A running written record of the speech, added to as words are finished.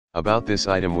About this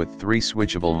item with 3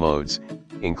 switchable modes,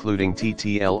 including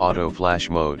TTL Auto Flash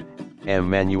Mode, M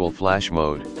Manual Flash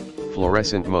Mode,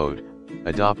 Fluorescent Mode,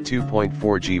 Adopt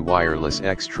 2.4G Wireless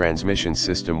X Transmission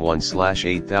System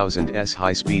 1/8000S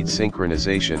High-Speed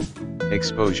Synchronization,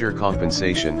 Exposure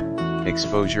Compensation,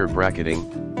 Exposure Bracketing,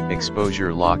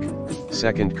 Exposure Lock,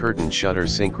 Second Curtain Shutter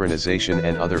Synchronization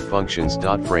and other functions.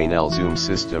 Fresnel Zoom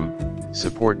System,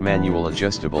 Support Manual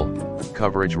Adjustable,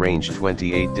 Coverage Range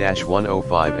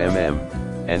 28-105 mm,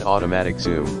 and Automatic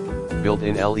Zoom,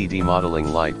 Built-in LED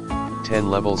Modeling Light, 10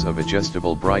 levels of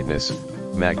adjustable brightness,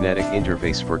 Magnetic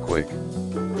Interface for quick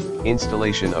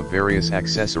installation of various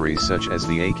accessories such as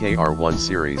the AKR1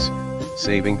 series,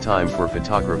 saving time for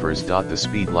photographers. The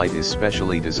Speedlight is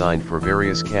specially designed for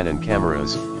various Canon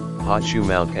cameras, hot shoe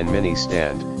mount and mini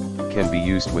stand, can be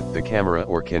used with the camera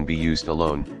or can be used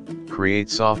alone, create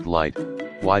soft light,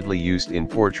 widely used in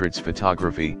portraits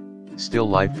photography, still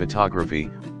life photography,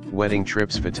 wedding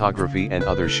trips photography and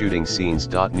other shooting scenes.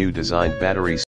 New designed battery